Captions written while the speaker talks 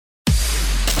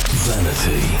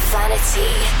Vanity.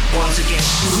 Once again.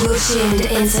 You're tuned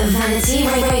into Vanity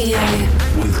Radio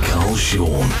with Carl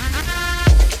Sean.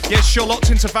 Yes, you're locked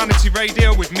into Vanity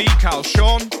Radio with me, Carl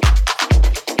Sean.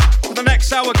 For the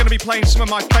next hour, we're going to be playing some of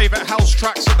my favourite house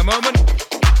tracks at the moment,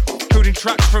 including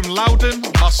tracks from Loudon,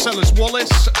 Marcellus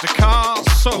Wallace, Dakar,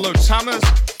 Solo Tammers,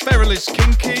 Feral is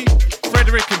Kinky,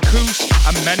 Frederick and Koos,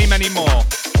 and many, many more.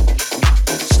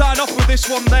 Starting off with this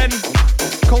one then,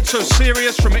 called So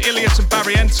Serious from Ilias and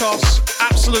Barrientos.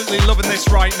 Absolutely loving this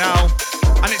right now,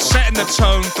 and it's setting the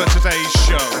tone for today's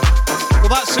show. Well,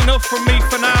 that's enough from me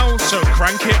for now, so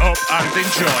crank it up and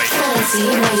enjoy.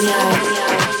 Vanity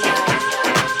Radio.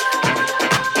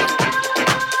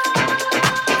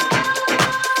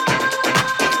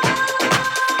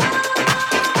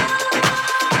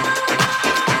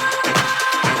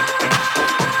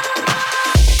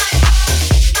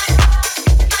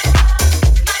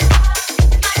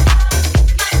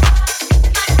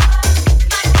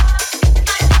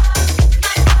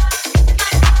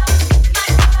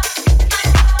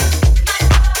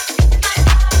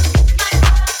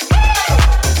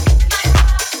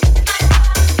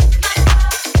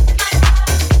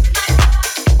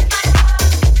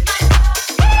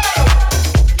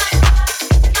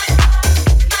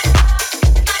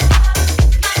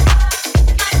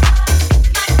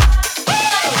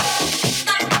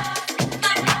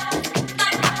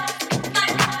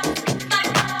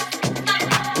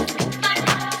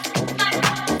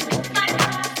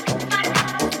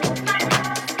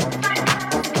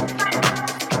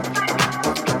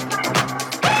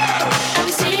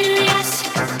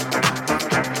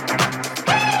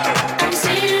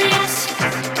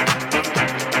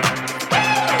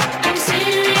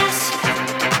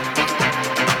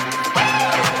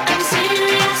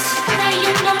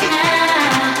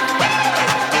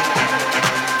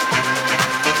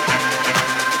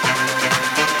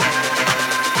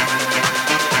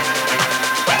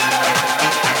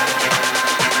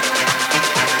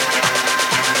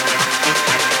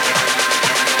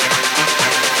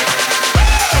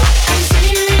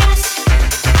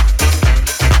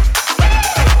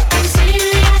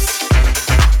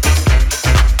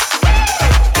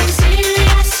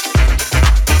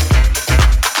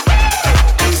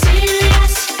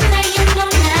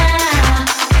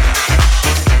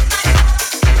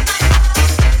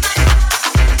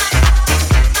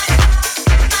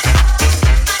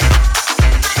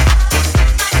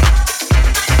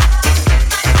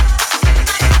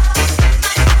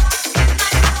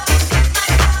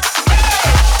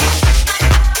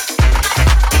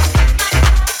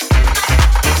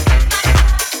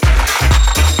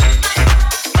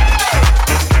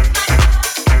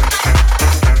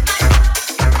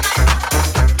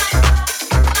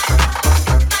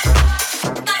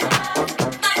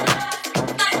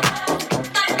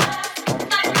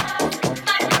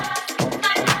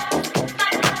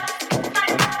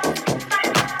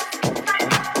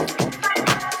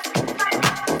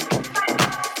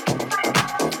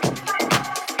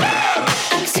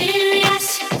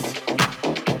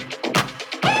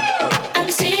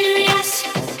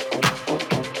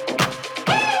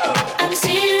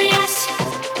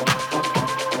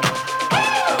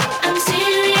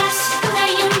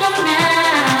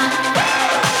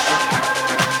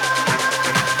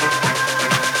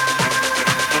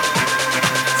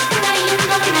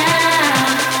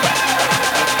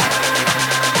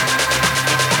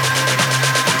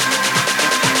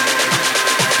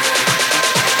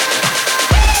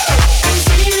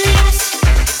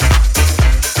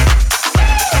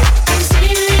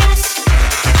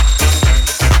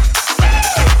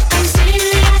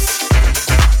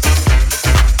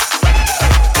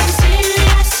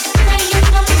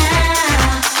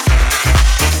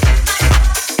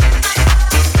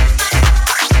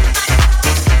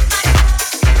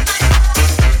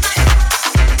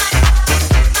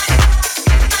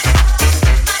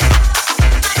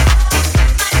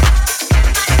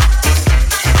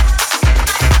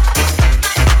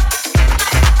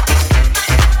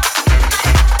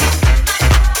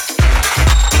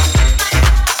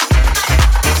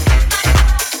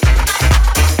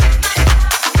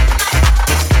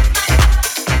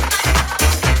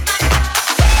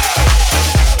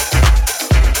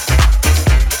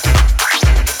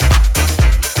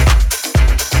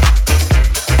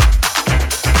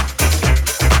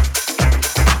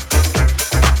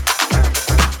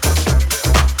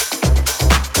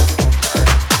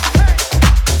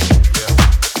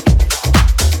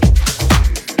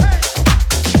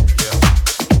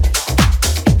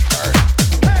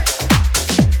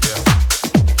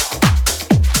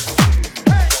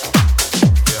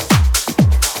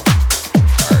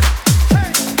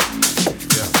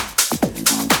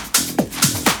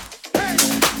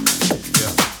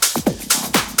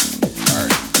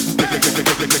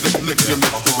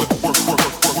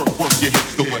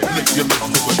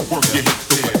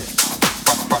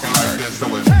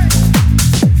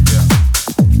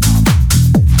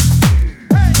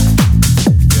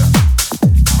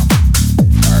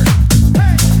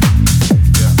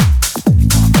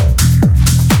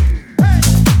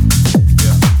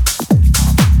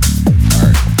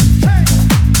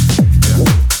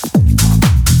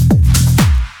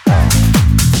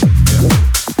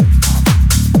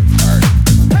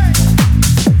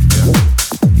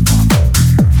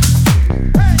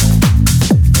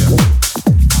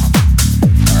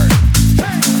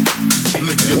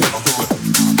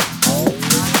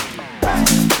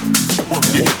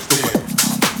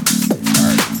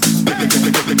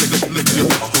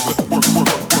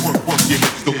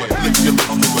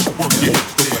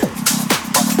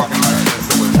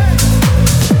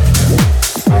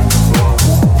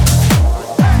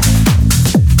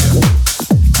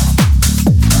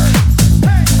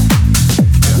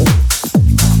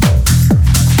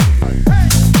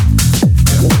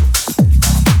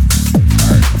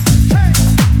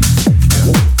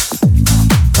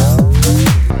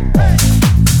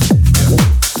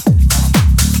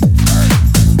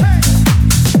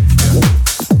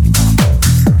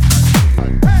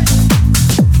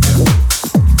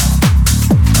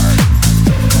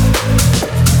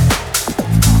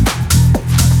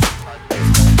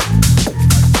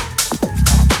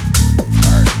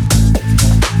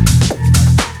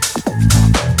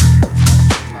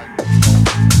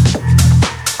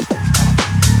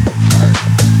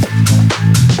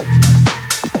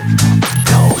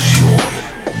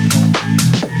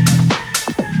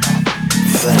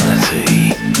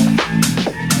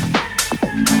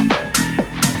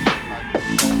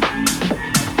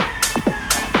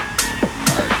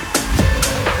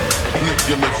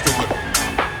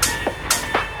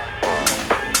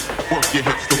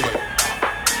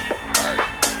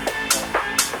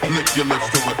 your lips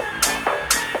to it.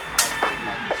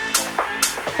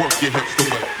 Work your hips to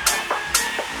it.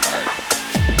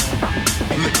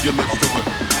 Lick your lips to it.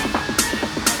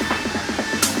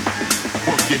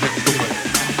 Work your hips to it.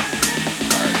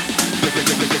 Lick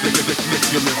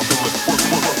your lips to it.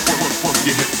 Work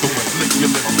your hips to it. Lick your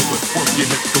lips to it. Work your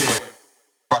hips to it.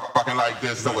 Rockin' like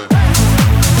this to it.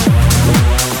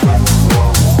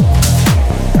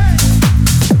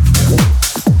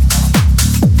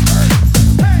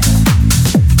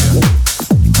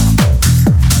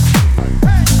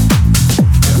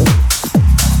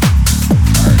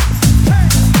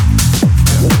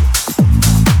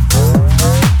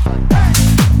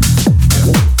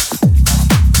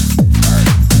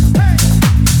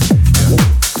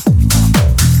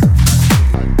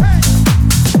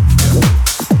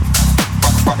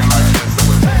 Rockin' like this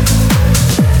to it.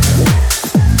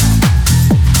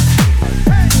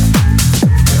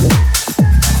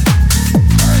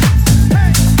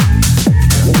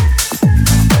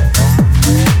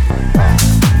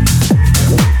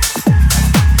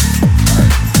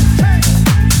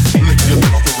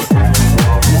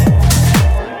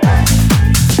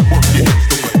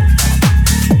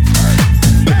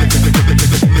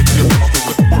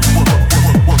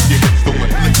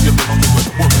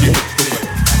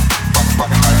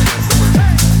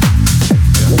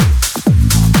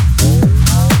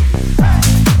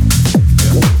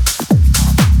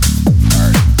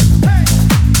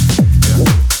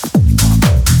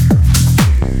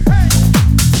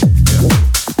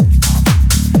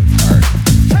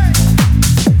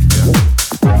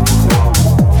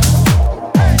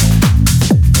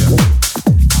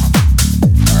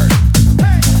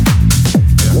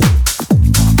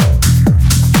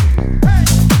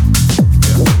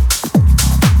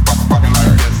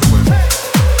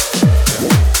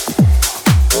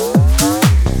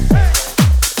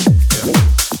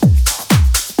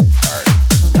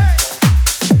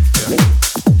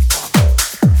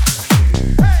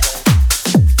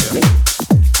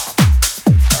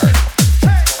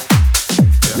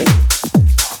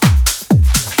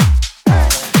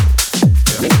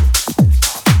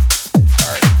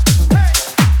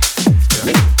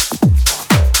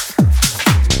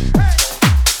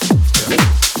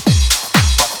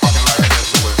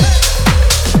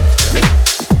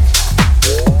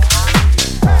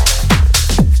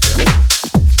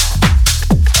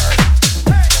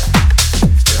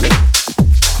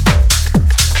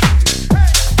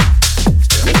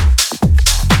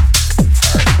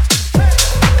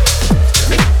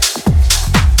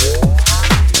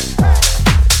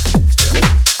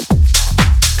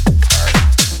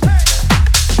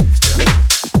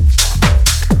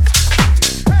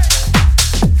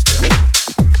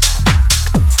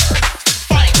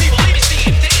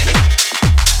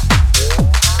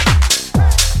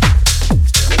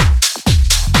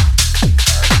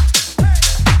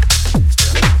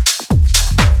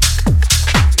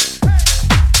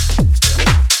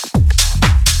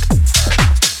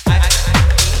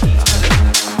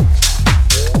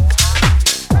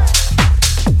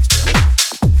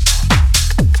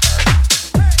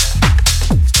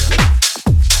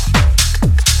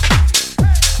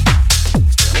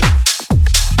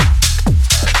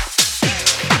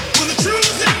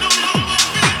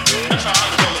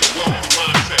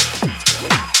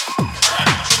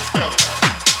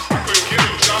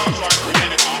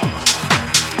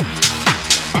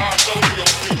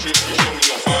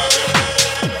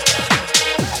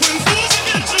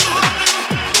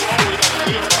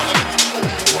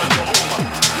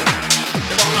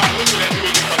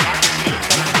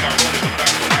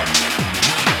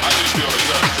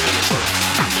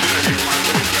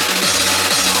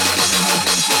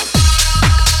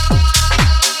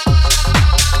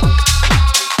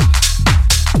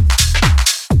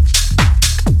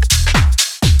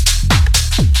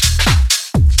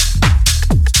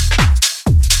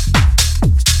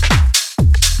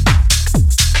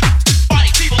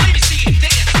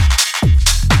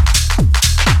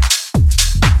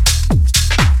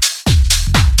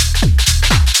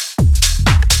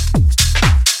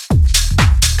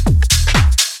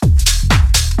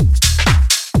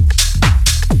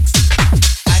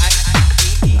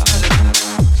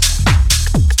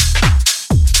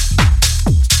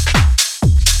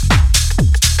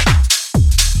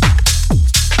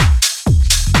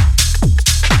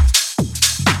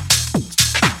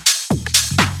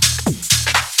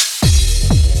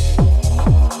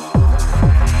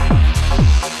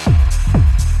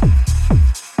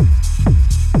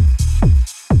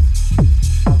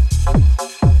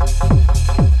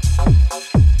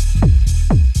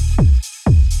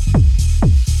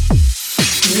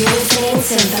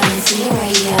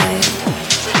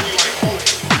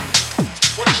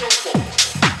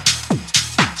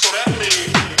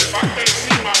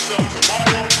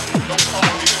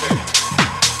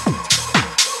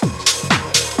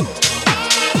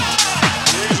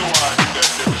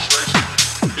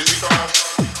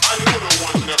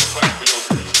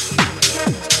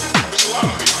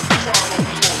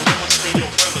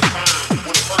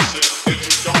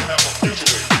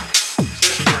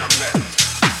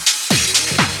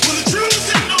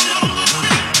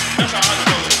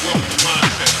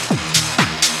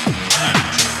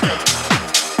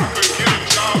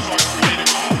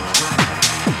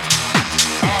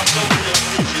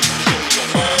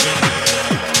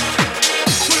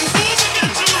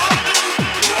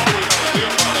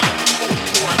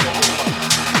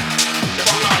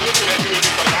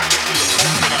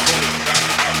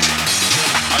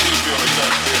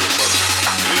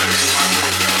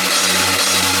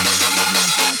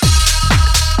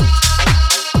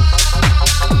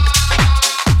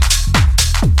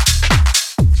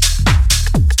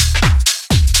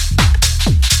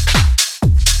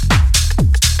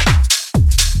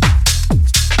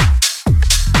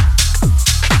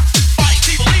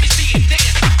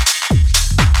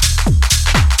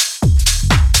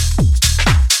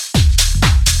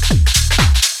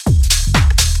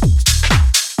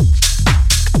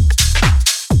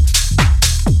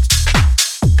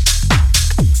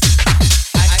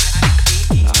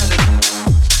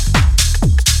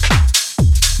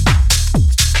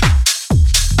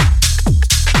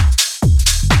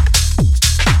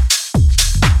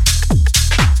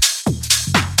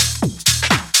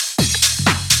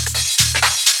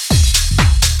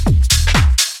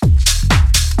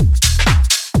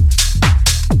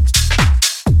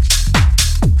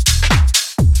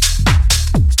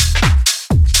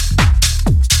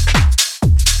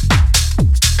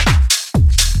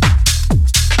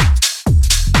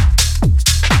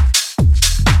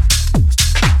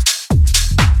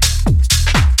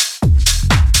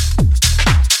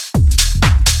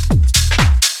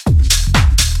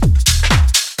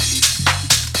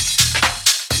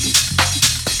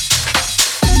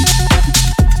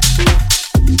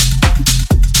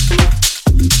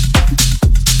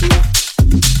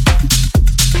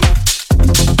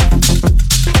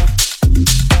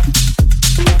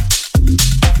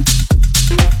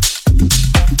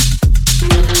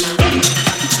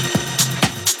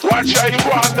 Watch how you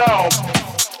want now.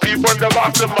 People on the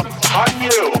bottom on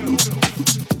you.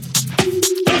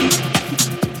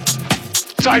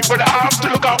 Time for the half to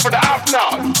look out for the half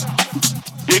now.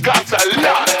 You got a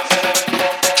lot.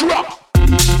 Drop.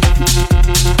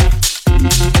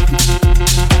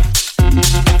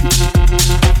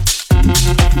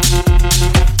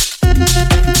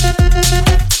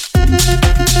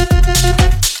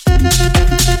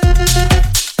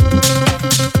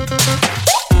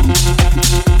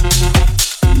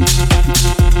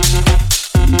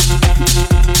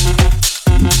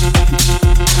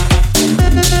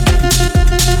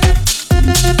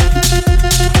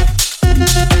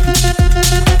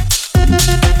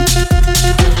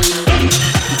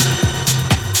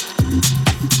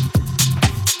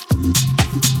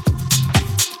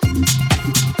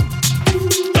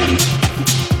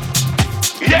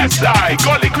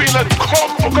 Gully Queen and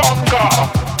come for conquer.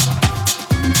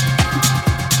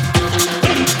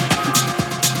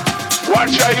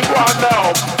 Watch how you go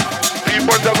now.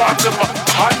 People at the bottom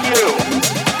on you.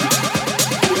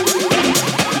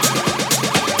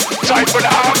 Time for the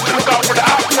half to look out for the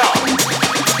half now.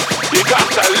 You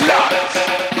got a lot.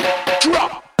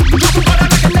 Drop.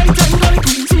 Like a night and Gully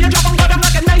Queen. See you drop on bottom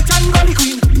like a night and Gully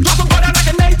Queen. Drop on bottom like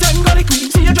a night and Gully Queen.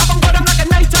 See you drop on bottom like a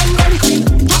night and Gully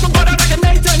Queen. Drop on bottom like a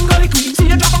night and Gully Queen. See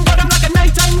you drop on bottom like a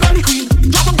night and Gully Queen.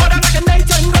 Drop on bottom like a night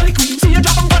and Gully Queen. See you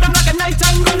drop on bottom like a night and Gully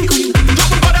Queen.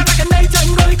 Drop on bottom like a night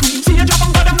and Gully Queen. See you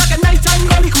drop on bottom like a night and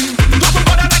Gully Queen. Drop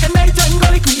on bottom like a night and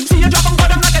Gully Queen. See you drop on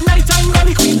bottom like a night and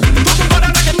Gully Queen. Drop on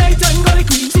bottom like a night and Gully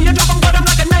Queen. See you drop on bottom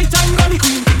like a night and Gully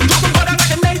Queen. Drop on bottom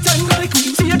like a night and Gully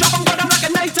Queen. See you drop on bottom like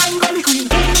a night and Gully Queen.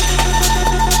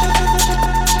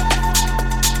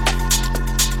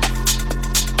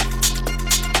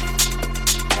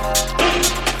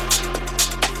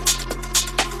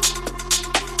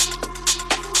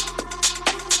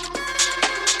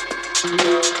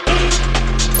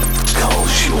 Carl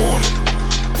Sean.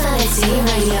 Vanity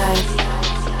Radio.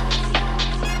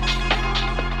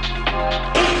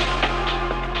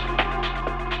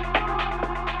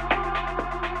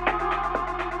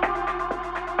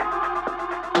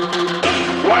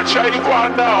 Watch how you go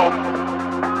on now.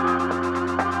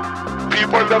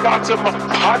 People at the bottom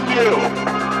on you.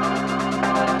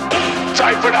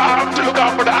 Time for the half to look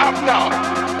out for the half now.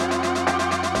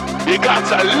 You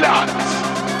got a lot.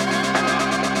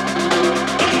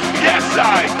 Yes, I.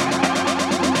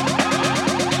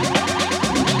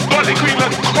 Gully Queen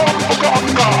and come for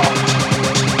conquer.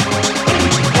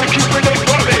 We keep it in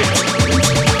Gully.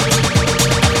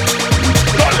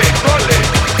 Gully, Gully.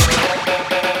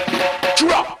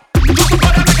 Drop. Drop on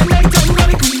bottom like a night and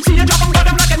Gully Queen. See you drop on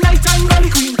bottom like a night and Gully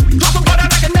Queen. Drop on bottom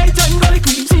like a night and Gully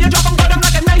Queen. See you drop on bottom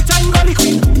like a night and Gully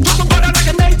Queen. Drop on bottom like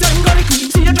a night and Gully Queen.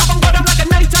 See you drop on bottom like a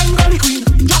night and Gully Queen.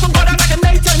 Drop on bottom like a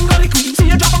night and Gully Queen. See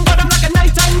you drop on bottom like a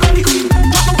night and Gully Queen.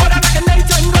 Drop on bottom like a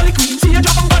night and Gully Queen. See you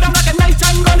drop on bottom like a night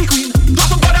and Gully Queen.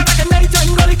 Drop on bottom like a night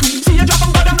and Gully Queen.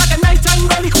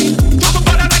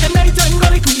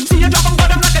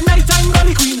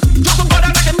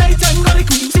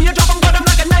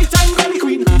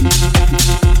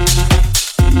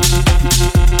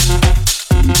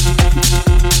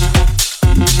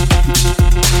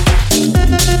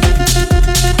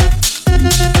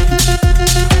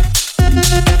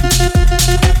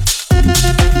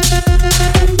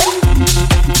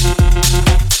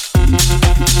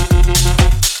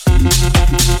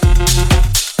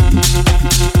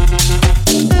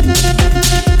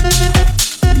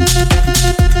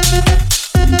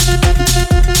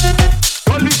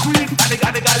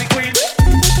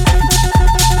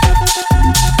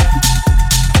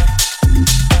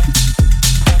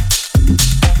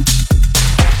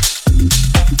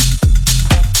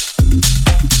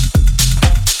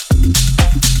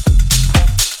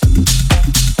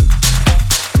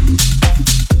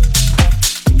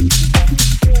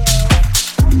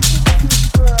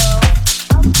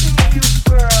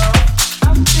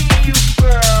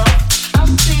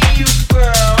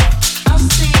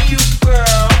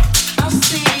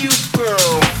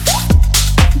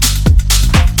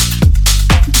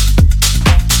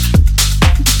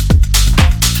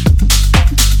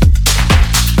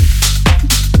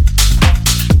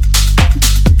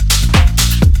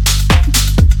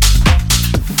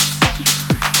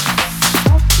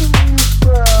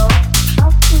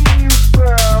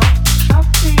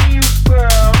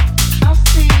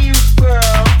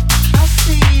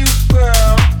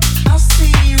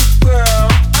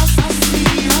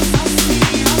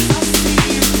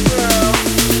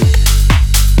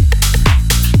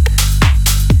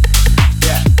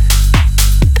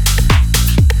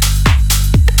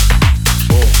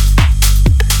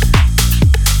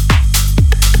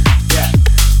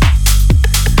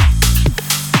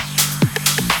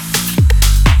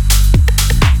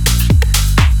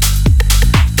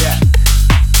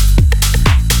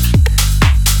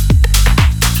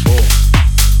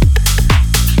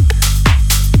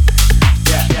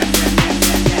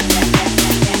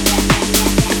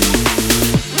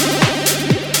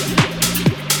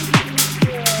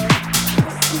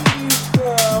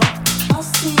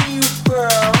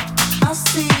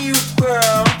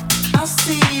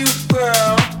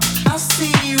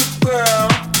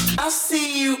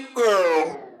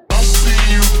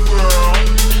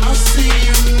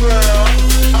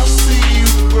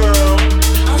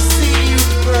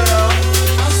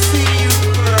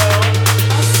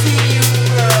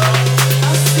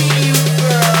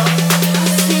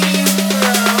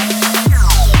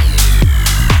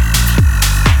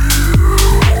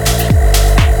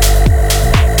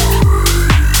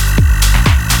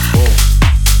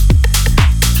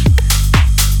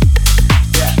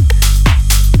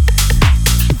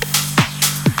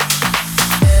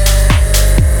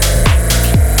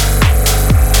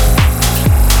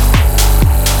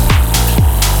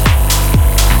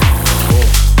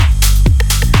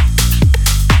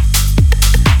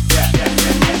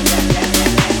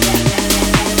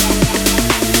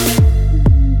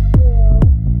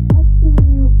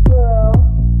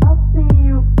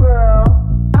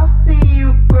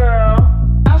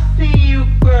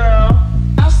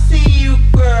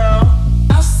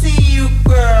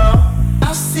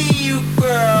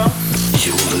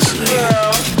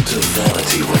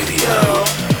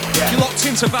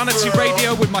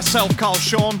 myself, Carl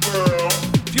Sean.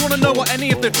 If you want to know what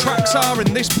any of the tracks are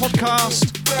in this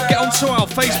podcast, get onto our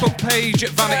Facebook page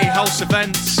at Vanity House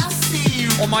Events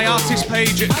or my artist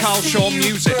page at Carl Sean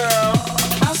Music.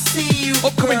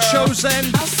 Upcoming shows then,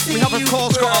 we have of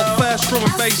course got our first drum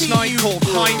and bass night called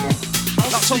Hype.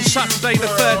 That's on Saturday the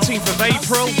 13th of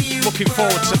April, looking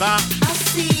forward to that.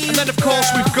 And then of course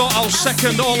we've got our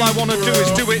second All I Wanna Do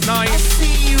Is Do It night.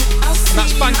 And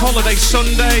that's Bank Holiday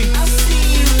Sunday,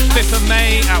 5th of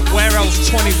May at Warehouse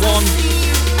 21.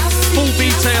 Full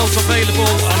details available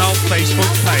on our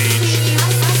Facebook page.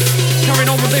 Carrying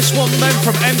on with this one then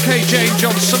from MKJ and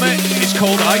John Summit, it's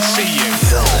called I See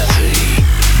You.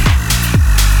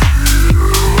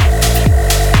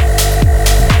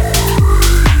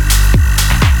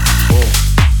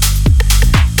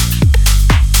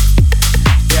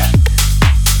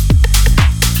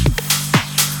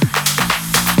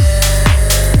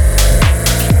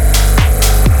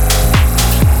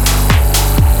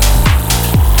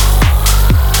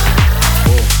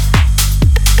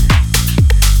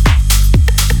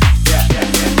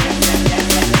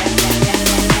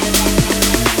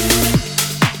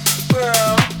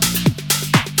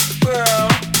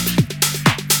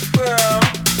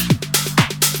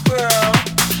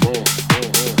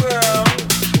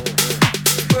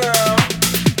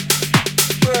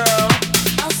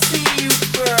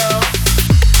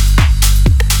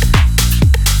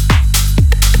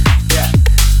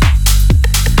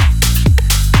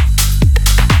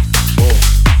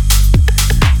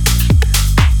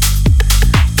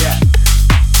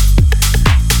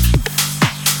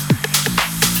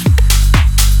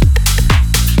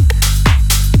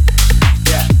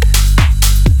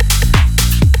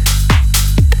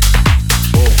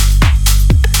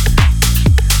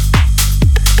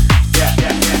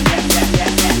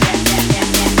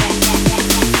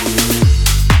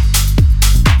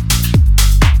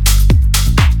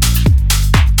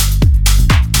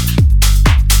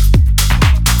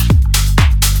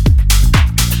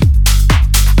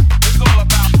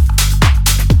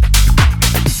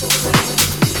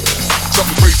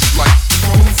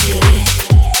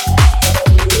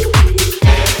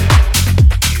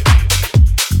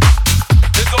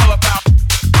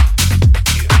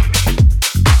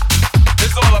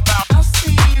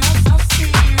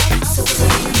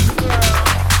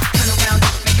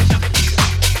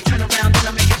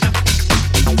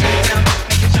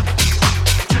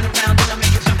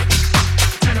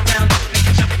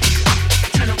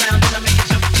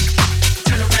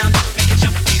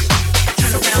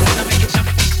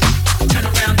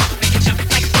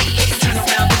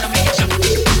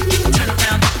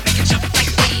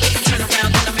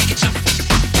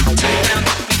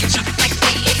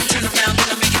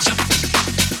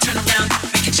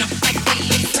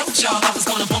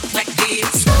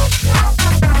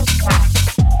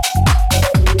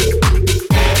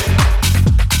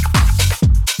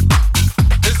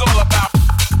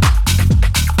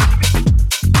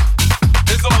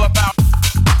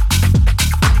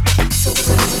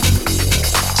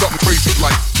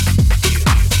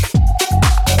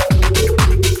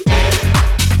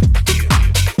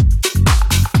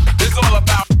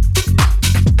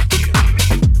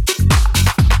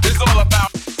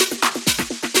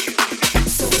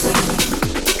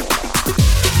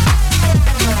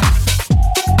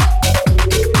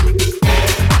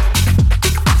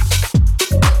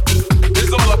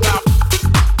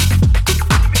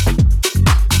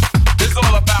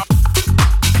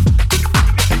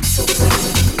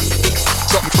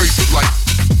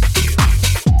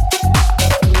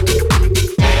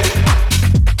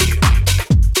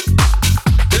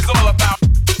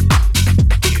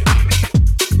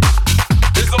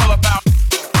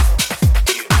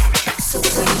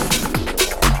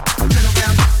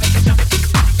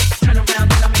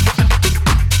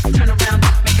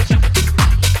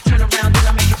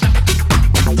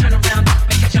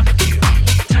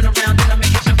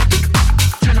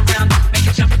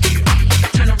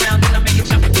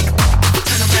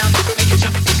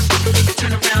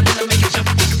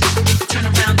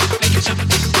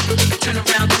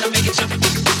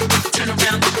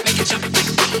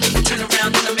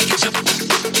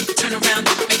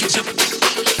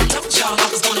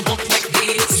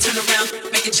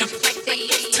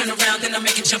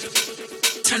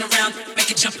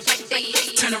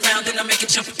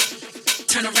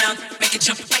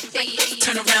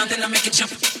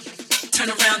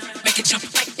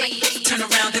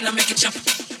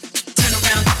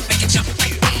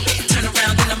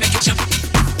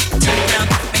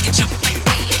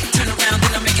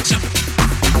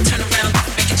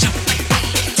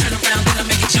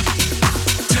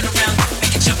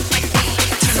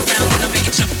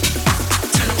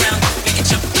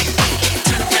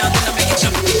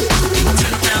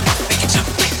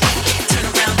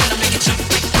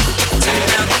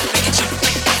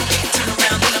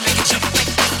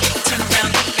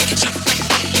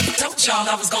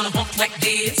 I was gonna bump like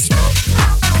this.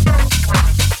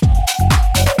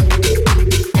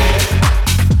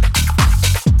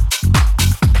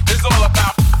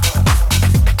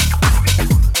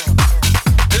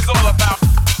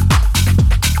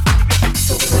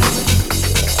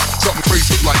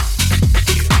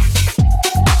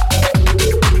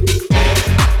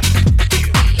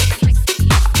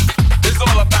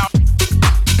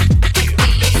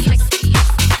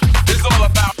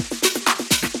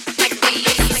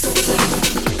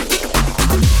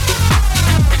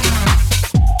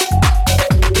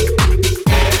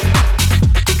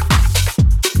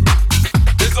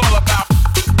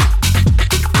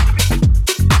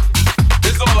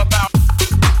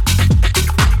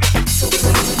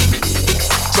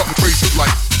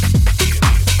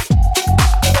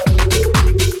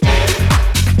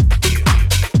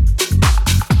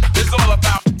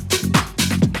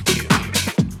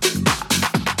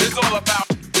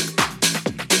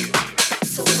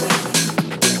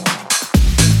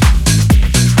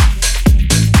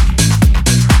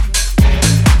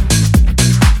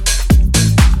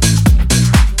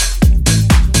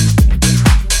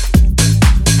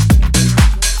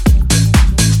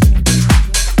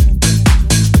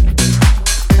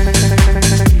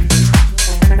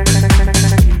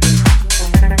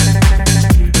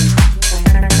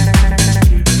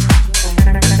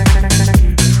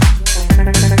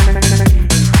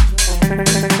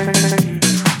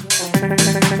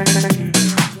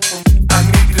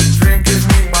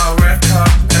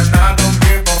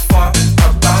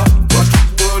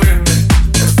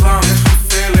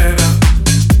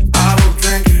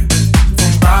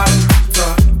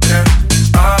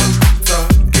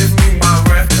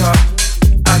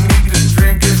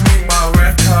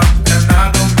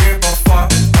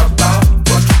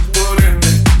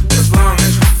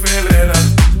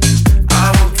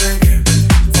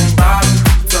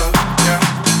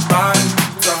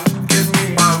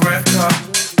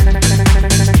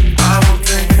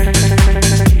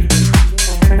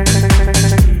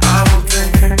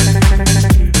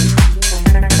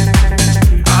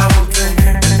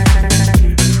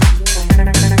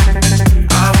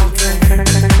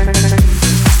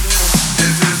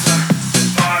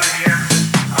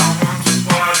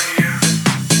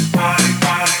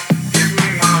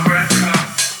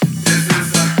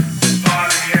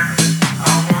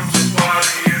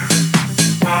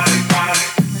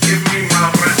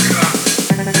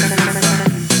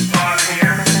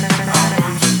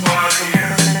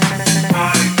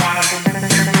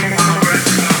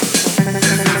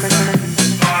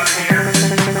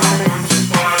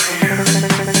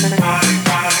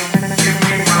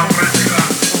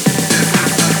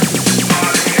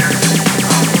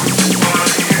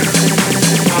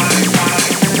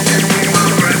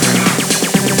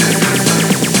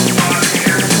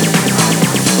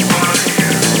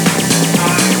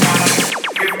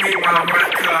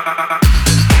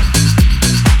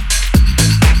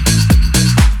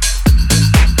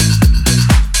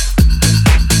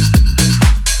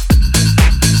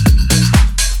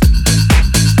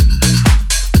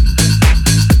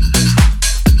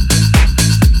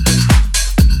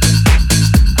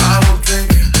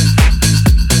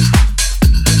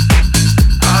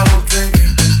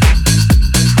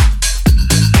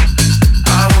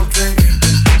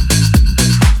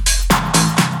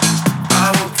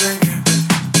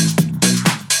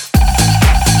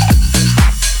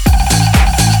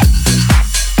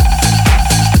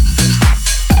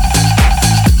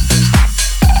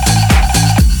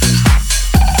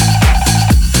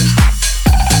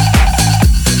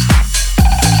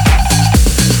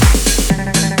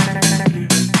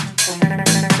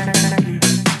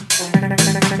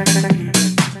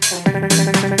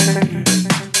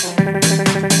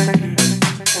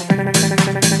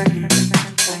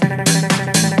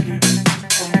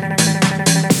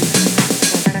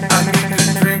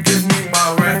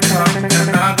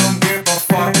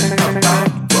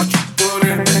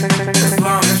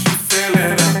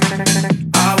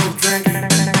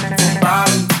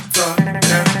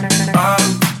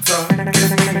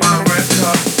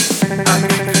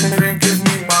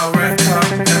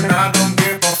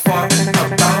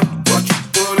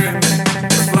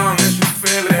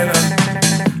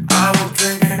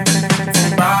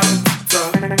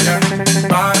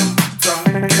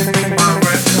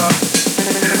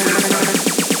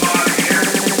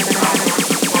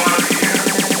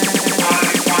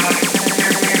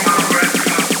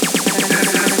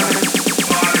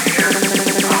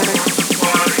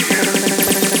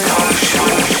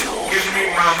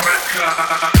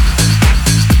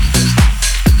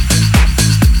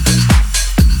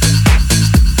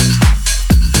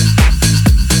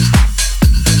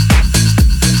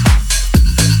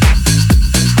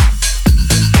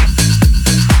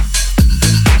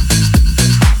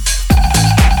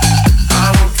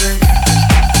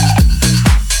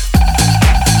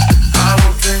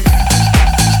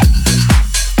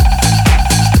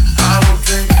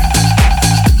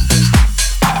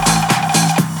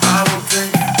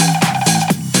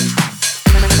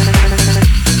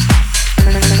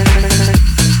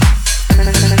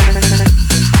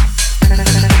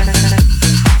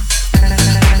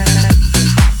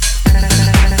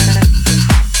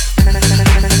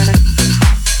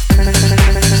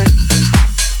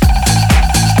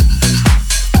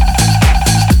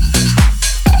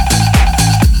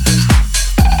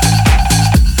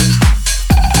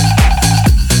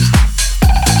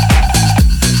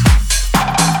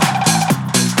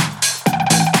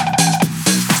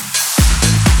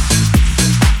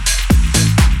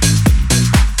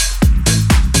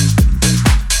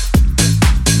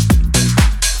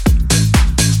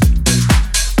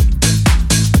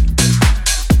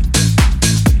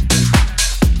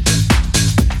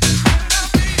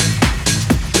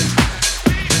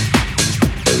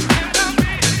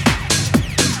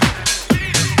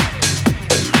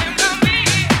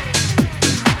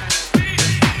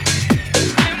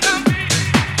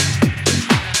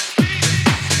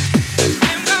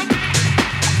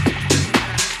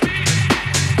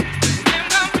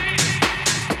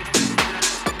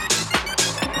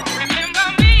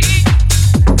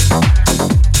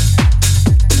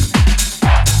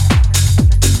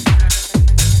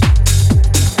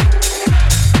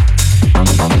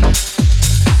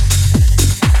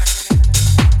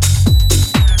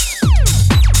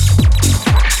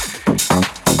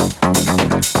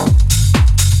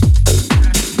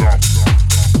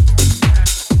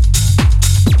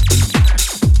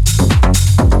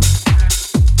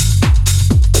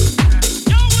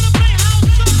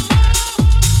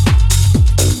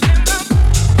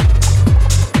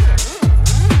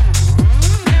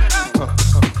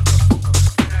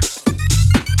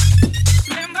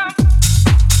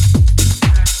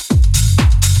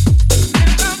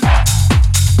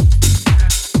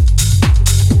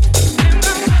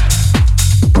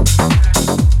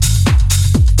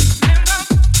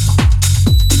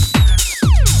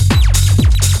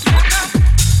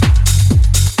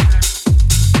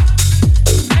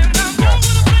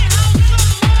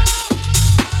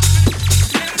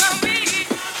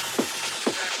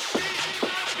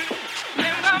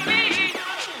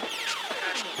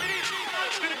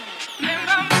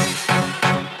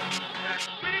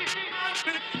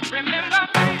 Remember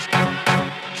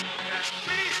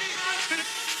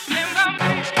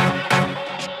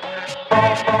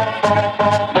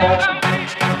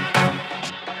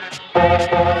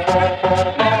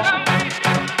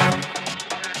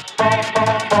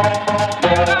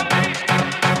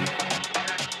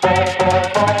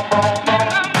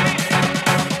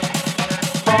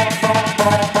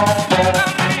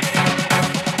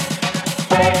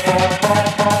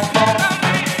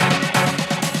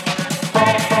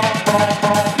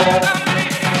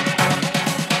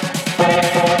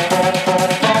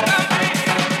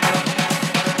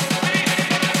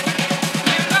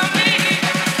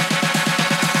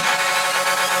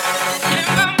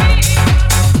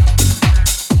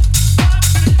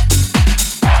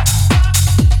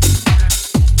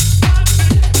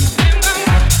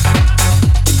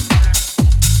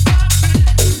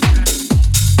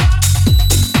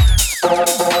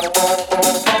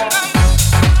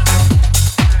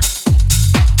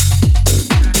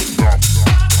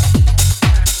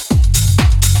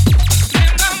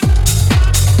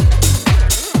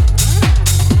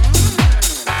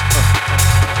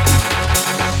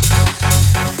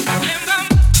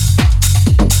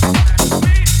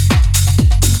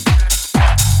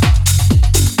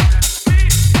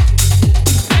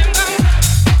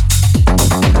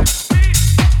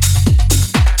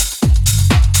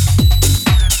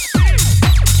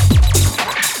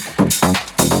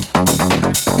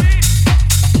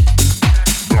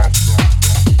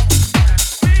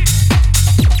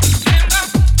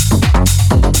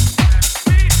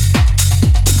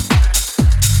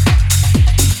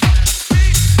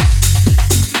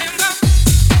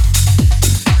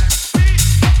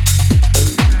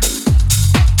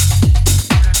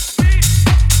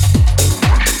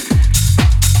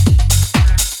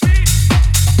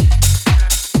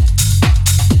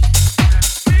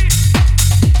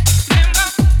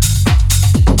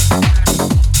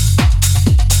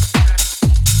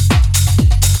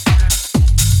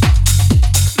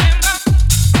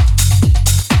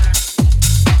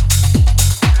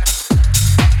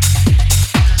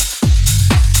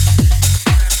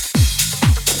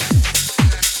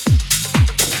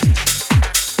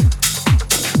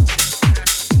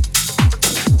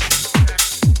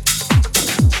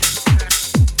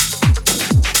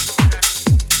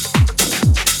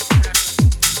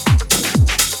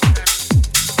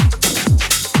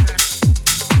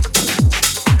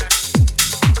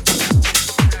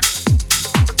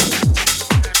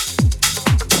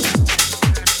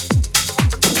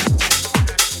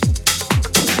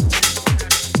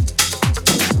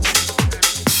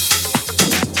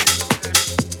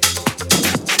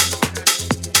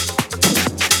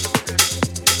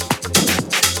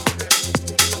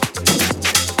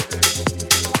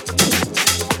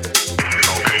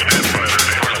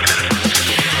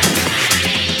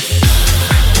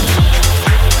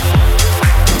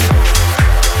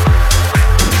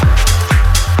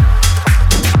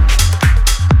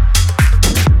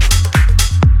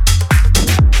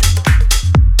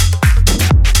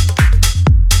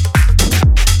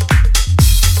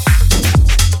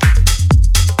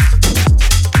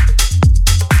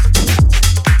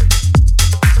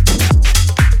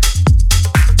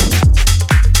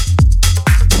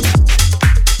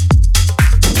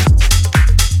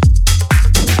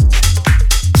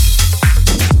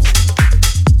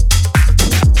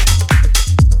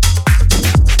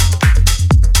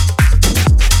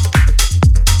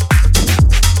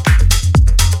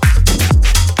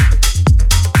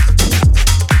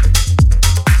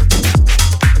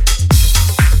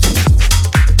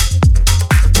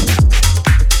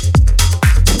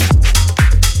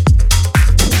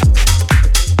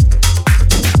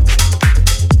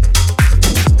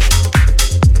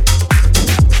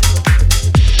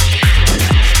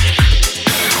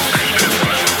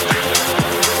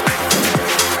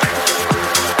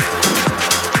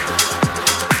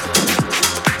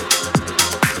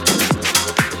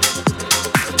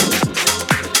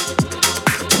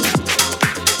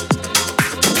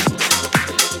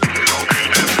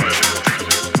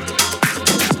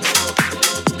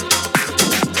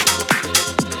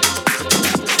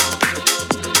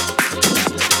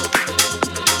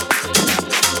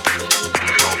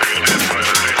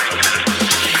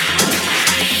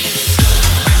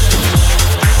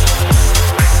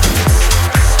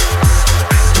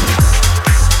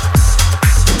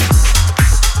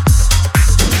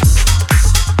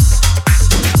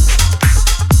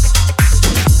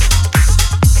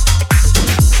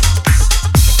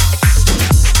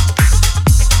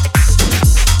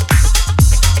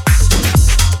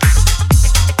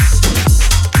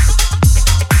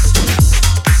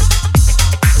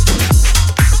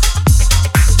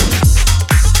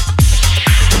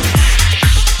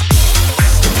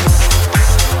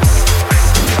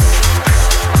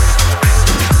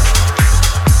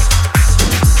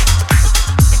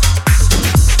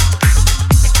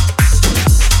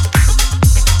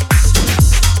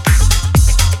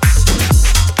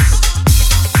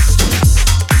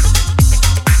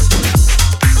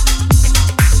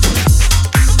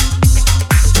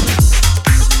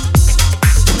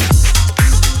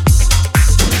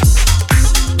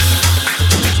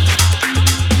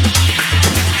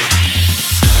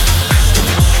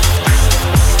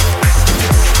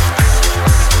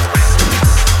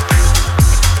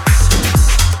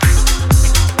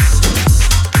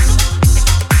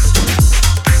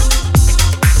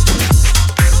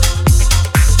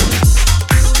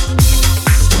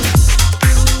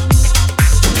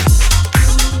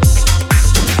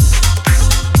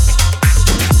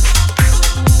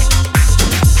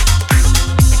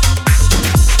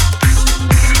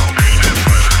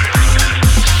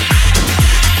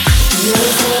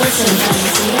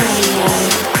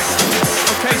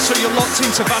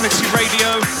into Vanity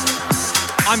Radio.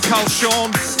 I'm Carl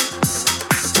Sean.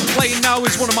 Playing now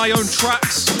is one of my own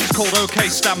tracks. It's called OK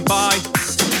Stand By.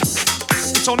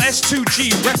 It's on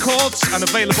S2G Records and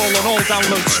available on all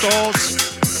download stores.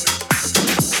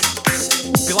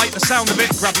 If you like the sound of it,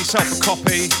 grab yourself a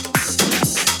copy.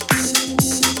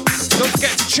 Don't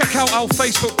forget to check out our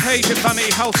Facebook page at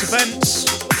Vanity House Events.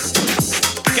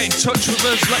 Get in touch with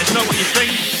us, let us know what you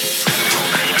think.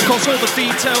 Of course, all the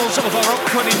details of our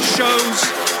upcoming shows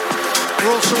are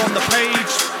also on the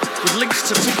page with links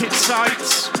to ticket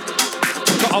sites.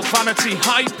 We've got our Vanity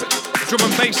Hype drum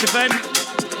and bass event.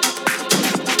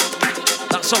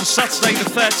 That's on Saturday the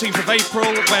 13th of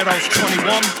April, Warehouse 21.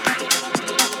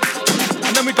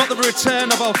 And then we've got the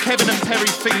return of our Kevin and Perry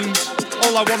themed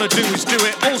All I Wanna Do Is Do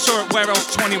It, also at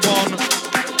Warehouse 21,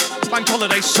 Bank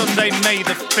Holiday Sunday, May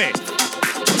the 5th.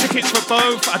 Tickets for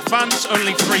both, advance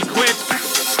only £3,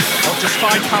 or just £5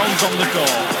 on the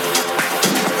door.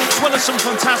 As well as some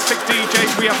fantastic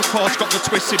DJs, we have of course got the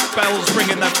Twisted Bells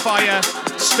bringing their fire,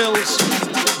 stills,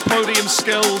 podium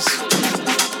skills.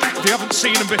 If you haven't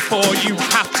seen them before, you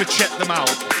have to check them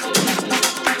out.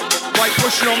 Right,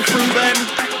 pushing on through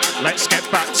then, let's get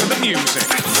back to the music.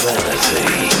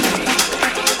 Vanity.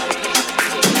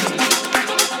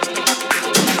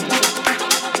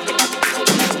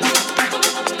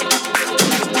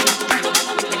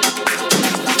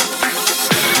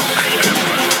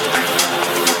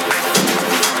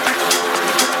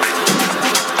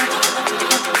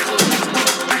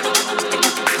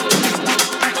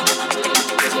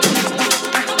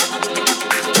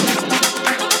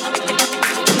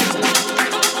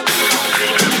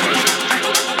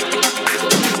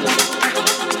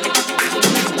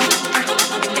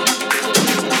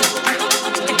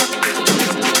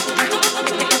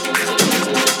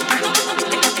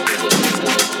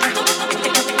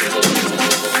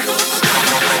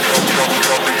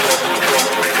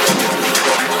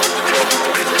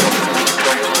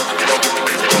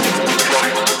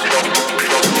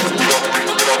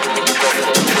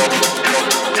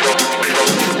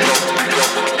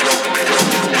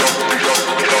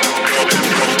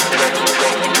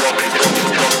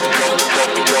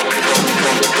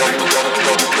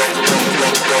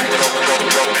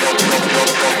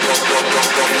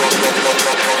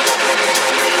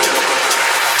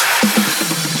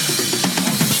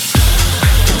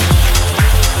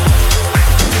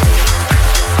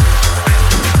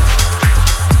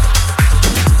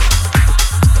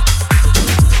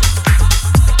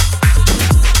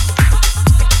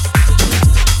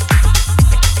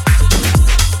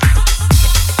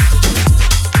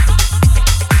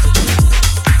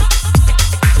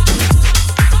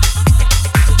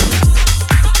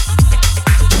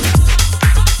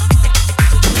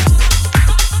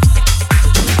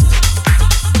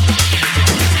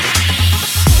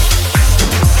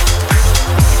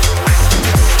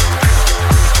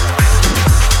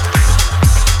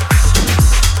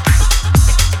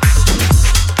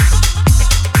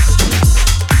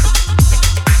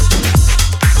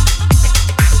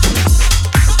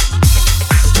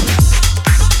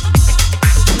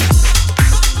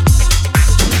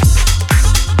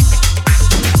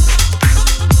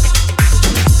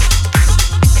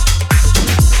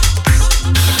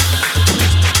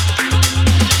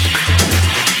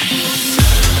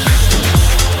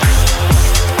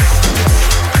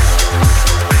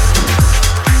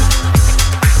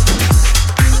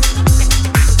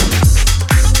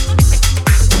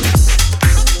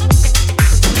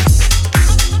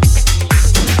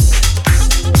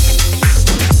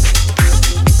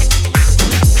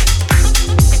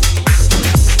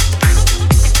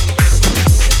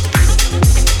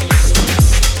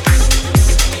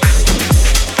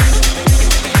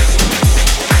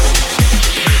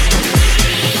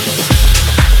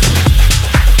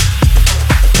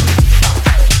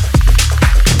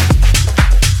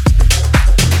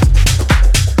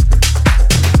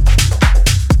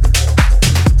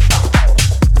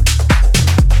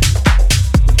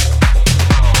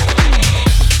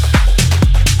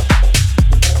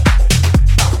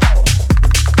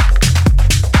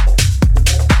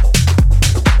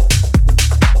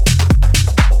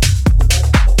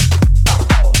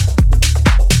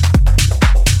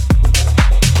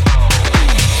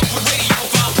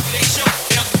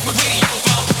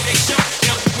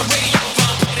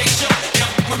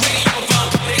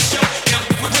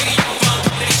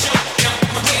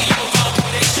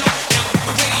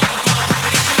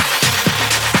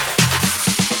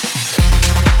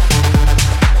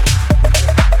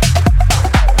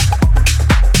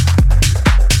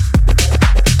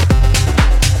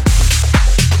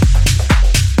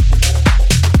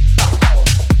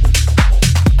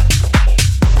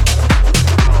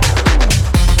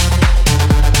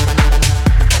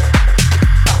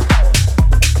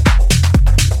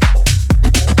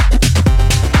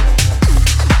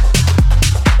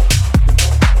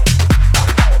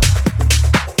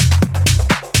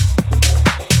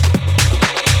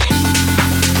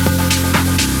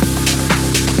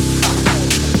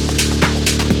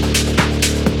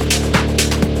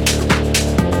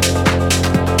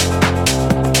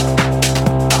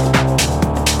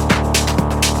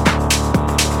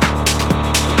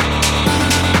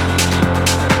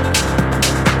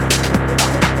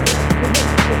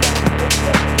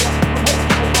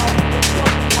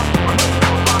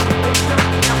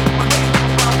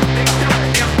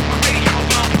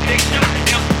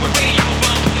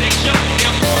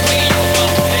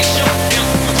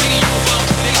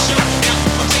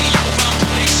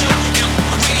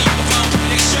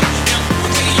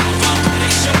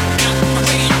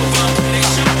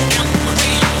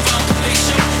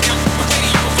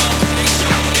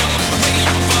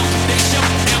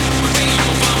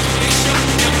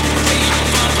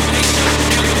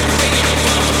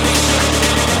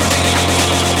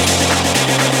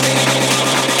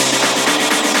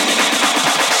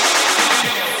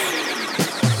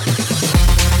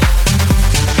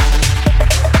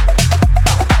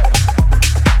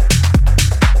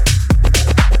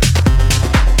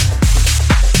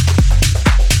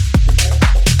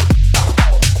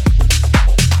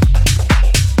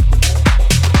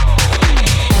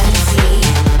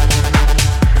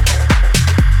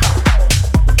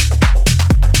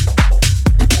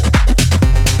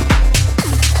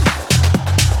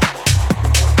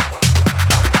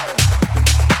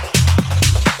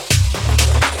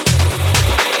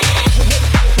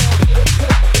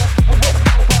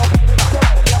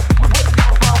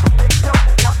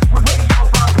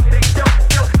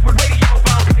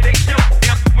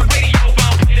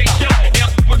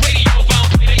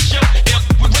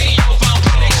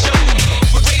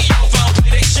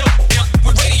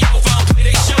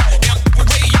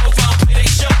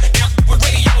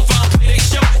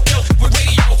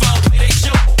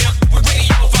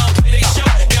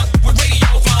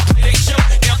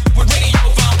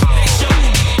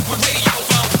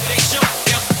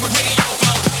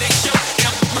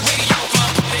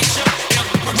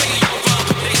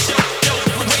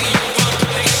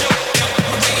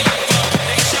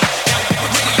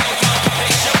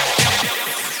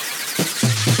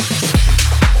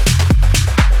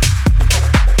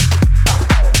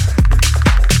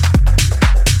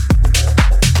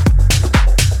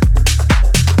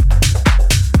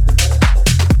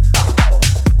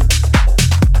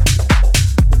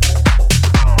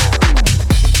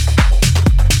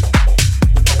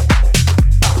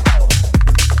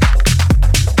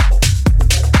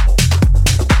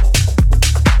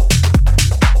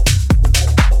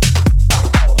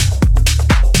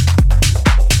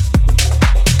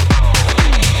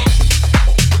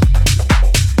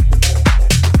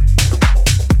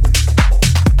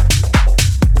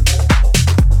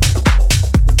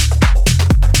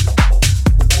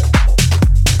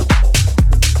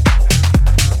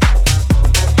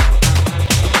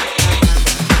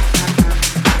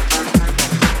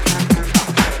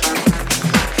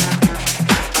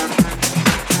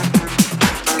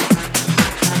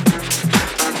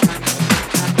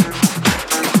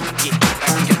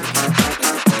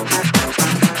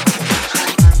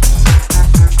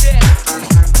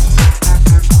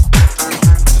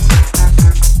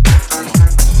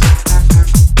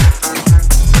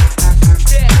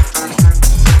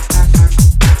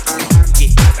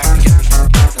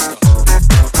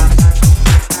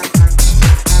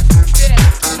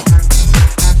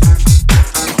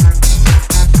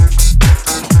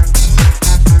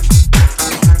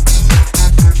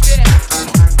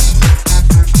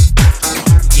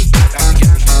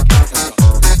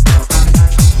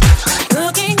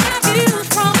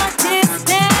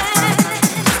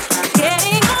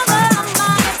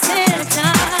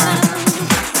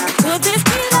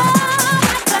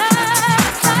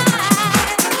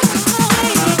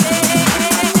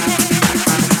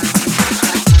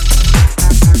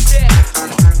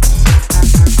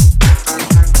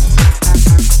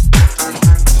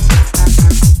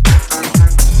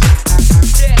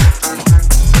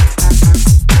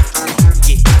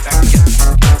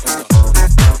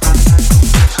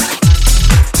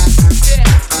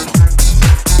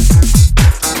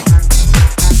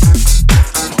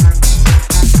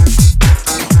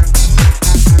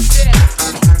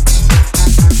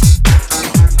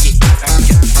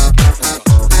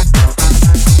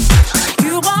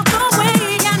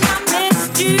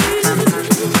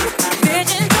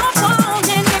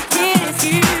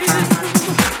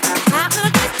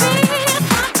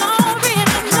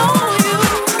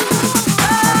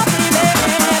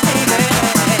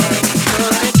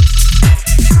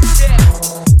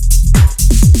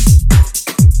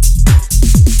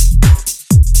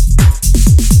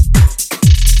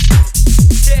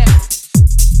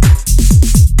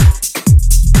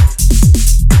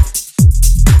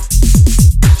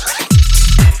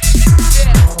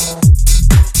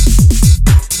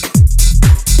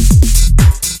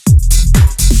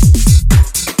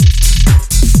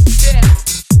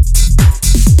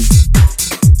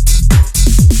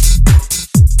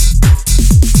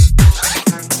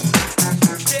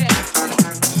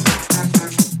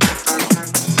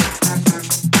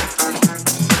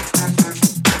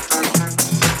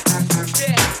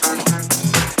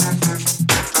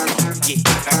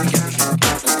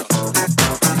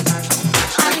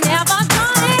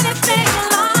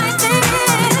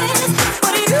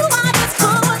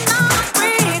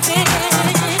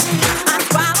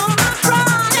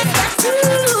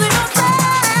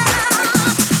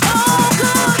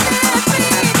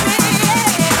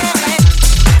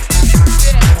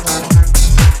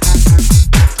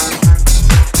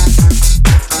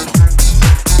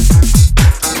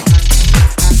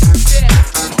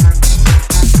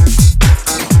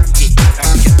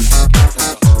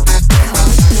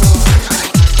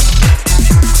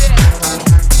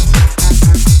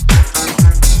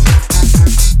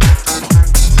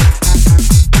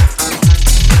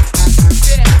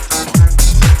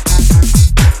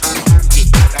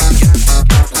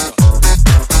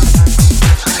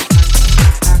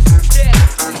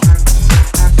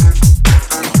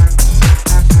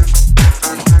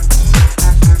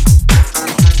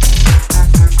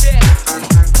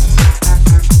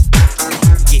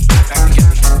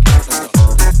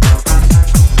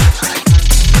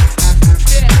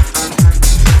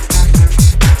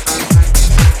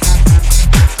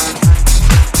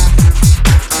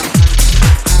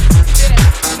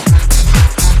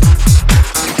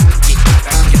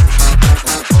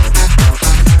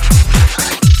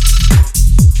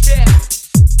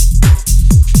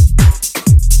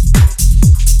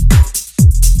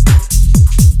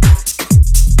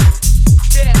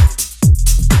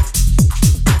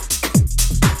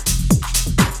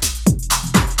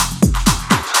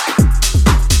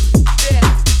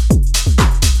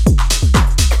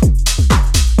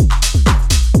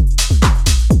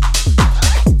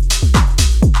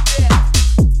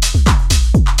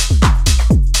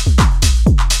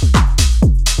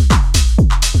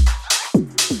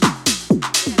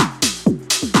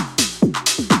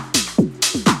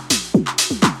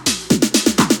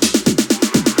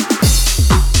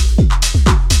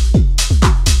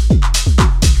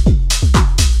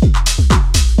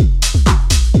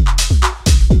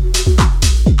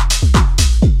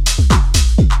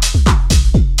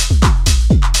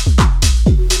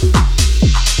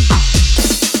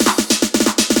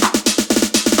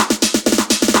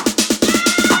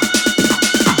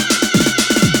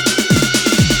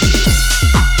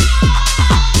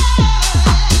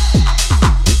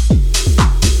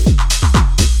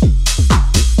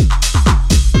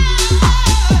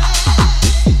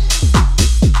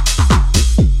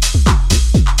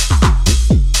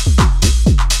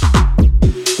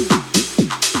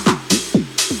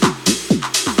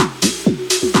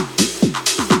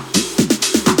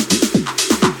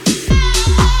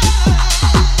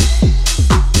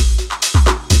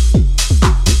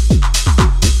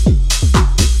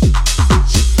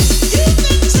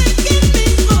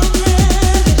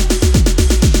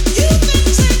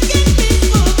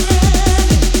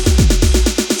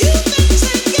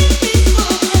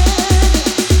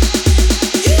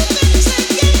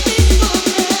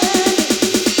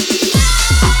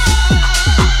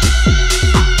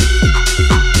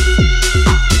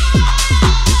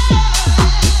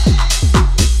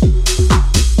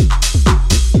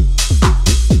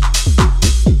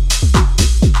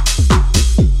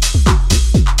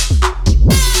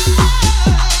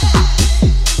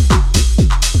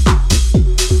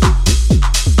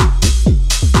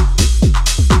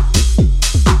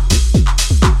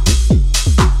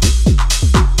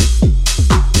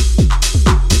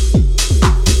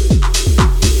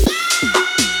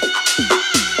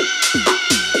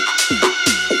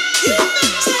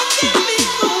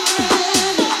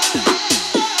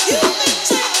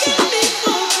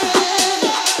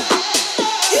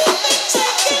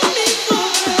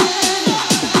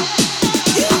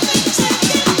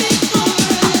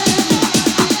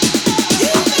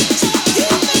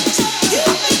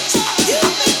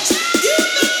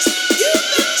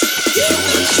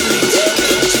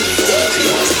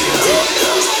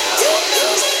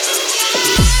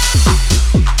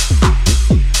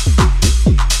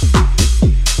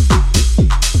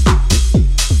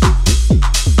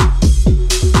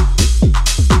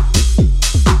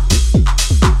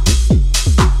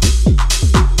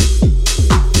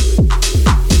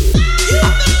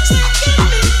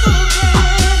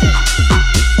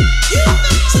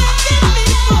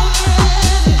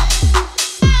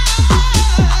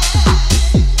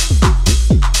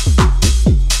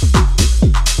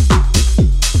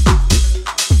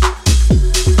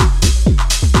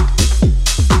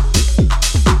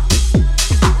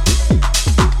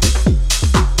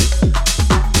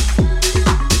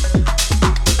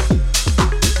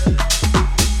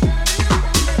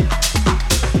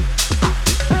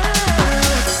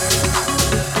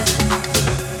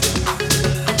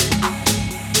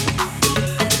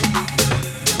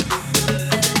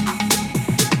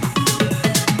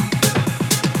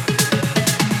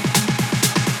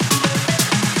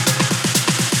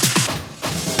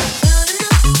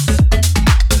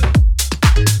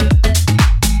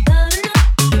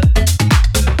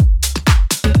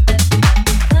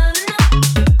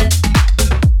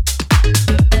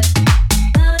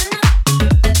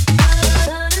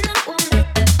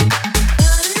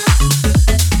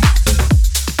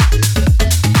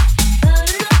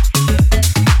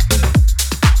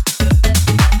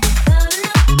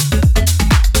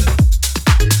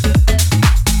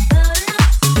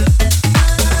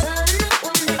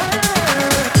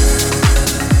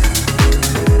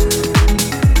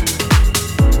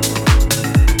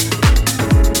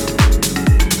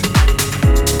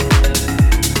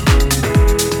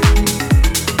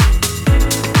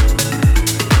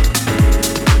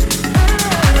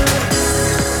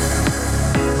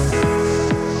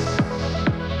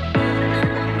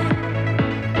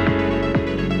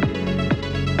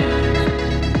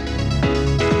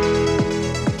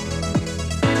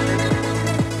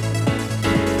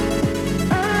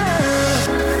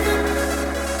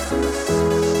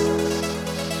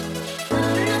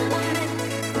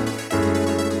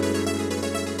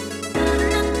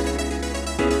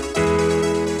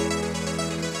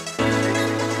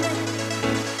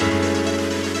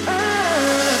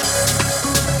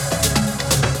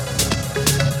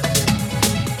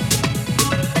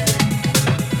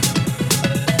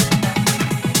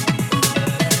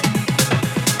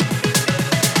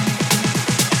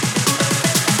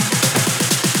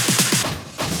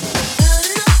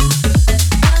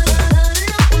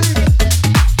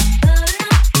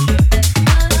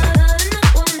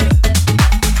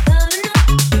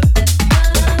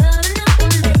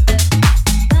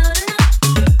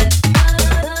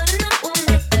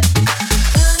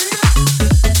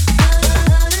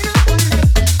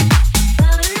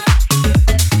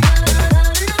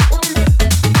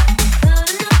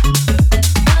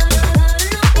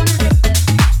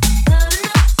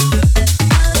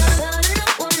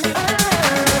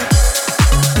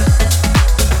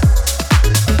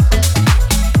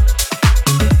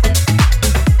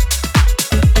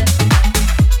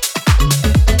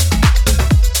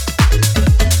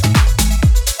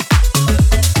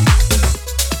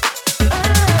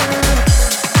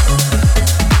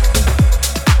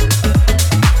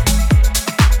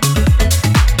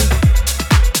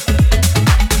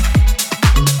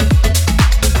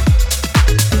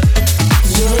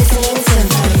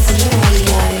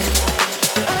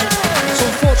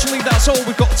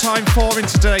 time for in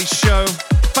today's show.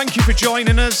 Thank you for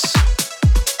joining us.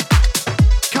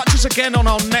 Catch us again on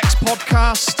our next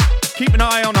podcast. Keep an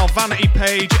eye on our Vanity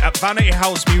page at Vanity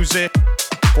House Music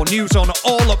for news on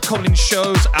all upcoming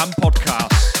shows and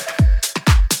podcasts.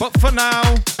 But for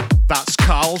now, that's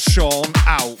Carl Sean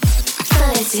out.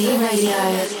 Vanity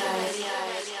Radio.